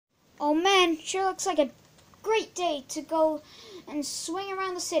man, sure looks like a great day to go and swing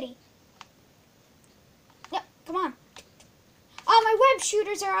around the city. Yep, come on. Oh, my web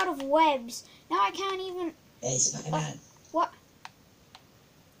shooters are out of webs. Now I can't even... Hey, Spiderman. What?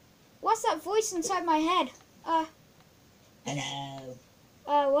 What's that voice inside my head? Hello.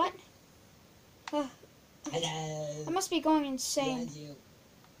 What? Hello. I must be going insane. Behind you.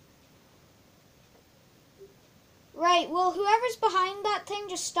 Right, well, whoever's behind that thing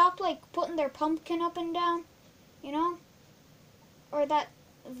just stop, like, putting their pumpkin up and down. You know? Or that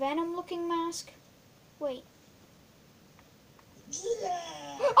venom-looking mask. Wait.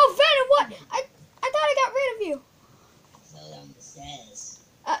 Oh, Venom, what? I thought I got rid of you. Fell down the stairs.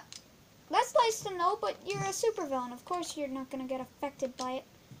 That's nice to know, but you're a supervillain. Of course you're not going to get affected by it.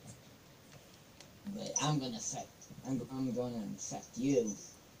 But I'm gonna infect you.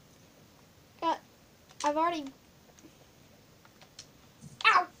 I've already...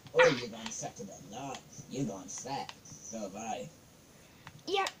 Ow! Oh, you've gone infected a lot. You've gone fat. So have I.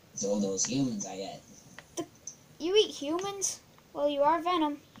 Yeah. It's all those humans I ate. You eat humans? Well, you are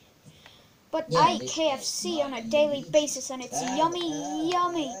Venom. But Yeah, I eat KFC on a daily basis, and it's yummy,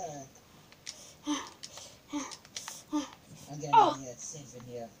 yummy. I'm getting in here. It's safe in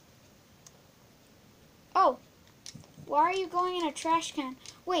here. Oh, why are you going in a trash can?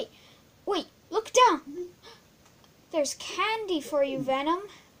 Wait, look down. There's candy for you, Venom.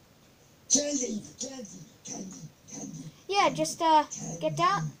 Candy. Yeah, just get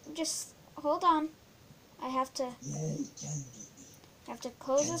down. Just hold on. I have to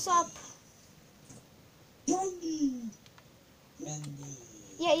close this up. Candy.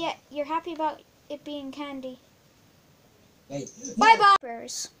 Yeah, you're happy about it being candy. Wait. Bye-bye. What are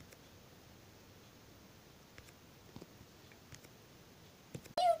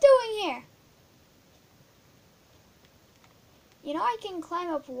you doing here? You know I can climb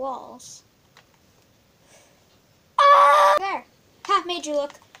up walls. Ah! There. Ha, made you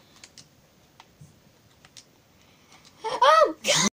look.